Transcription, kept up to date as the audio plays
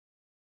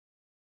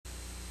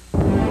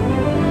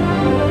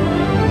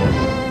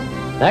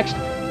Next,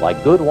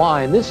 like good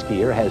wine, this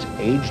skier has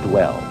aged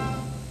well.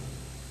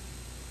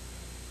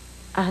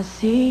 I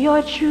see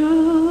your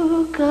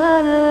true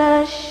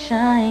colors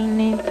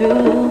shining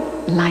through.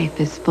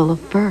 Life is full of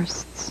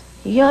firsts.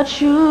 Your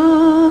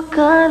true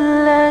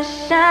colors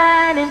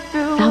shining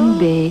through. Some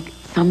big,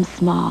 some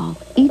small,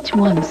 each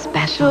one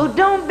special. So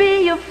don't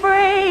be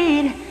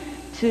afraid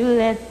to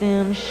let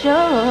them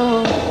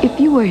show. If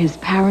you were his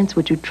parents,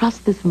 would you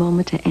trust this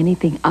moment to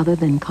anything other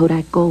than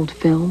Kodak Gold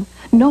film?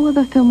 No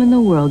other film in the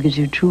world gives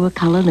you truer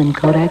color than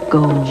Kodak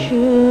Gold.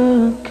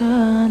 True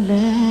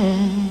color.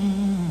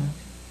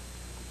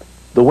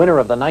 The winner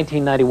of the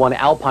 1991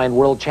 Alpine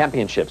World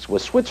Championships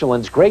was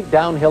Switzerland's great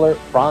downhiller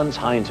Franz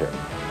Heinzer.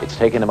 It's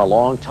taken him a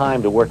long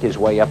time to work his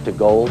way up to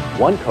gold.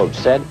 One coach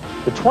said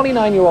the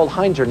 29-year-old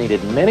Heinzer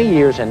needed many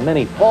years and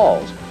many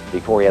falls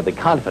before he had the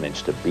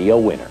confidence to be a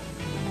winner.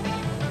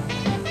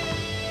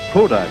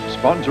 Kodak,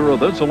 sponsor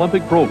of this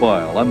Olympic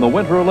profile and the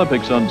Winter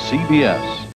Olympics on CBS.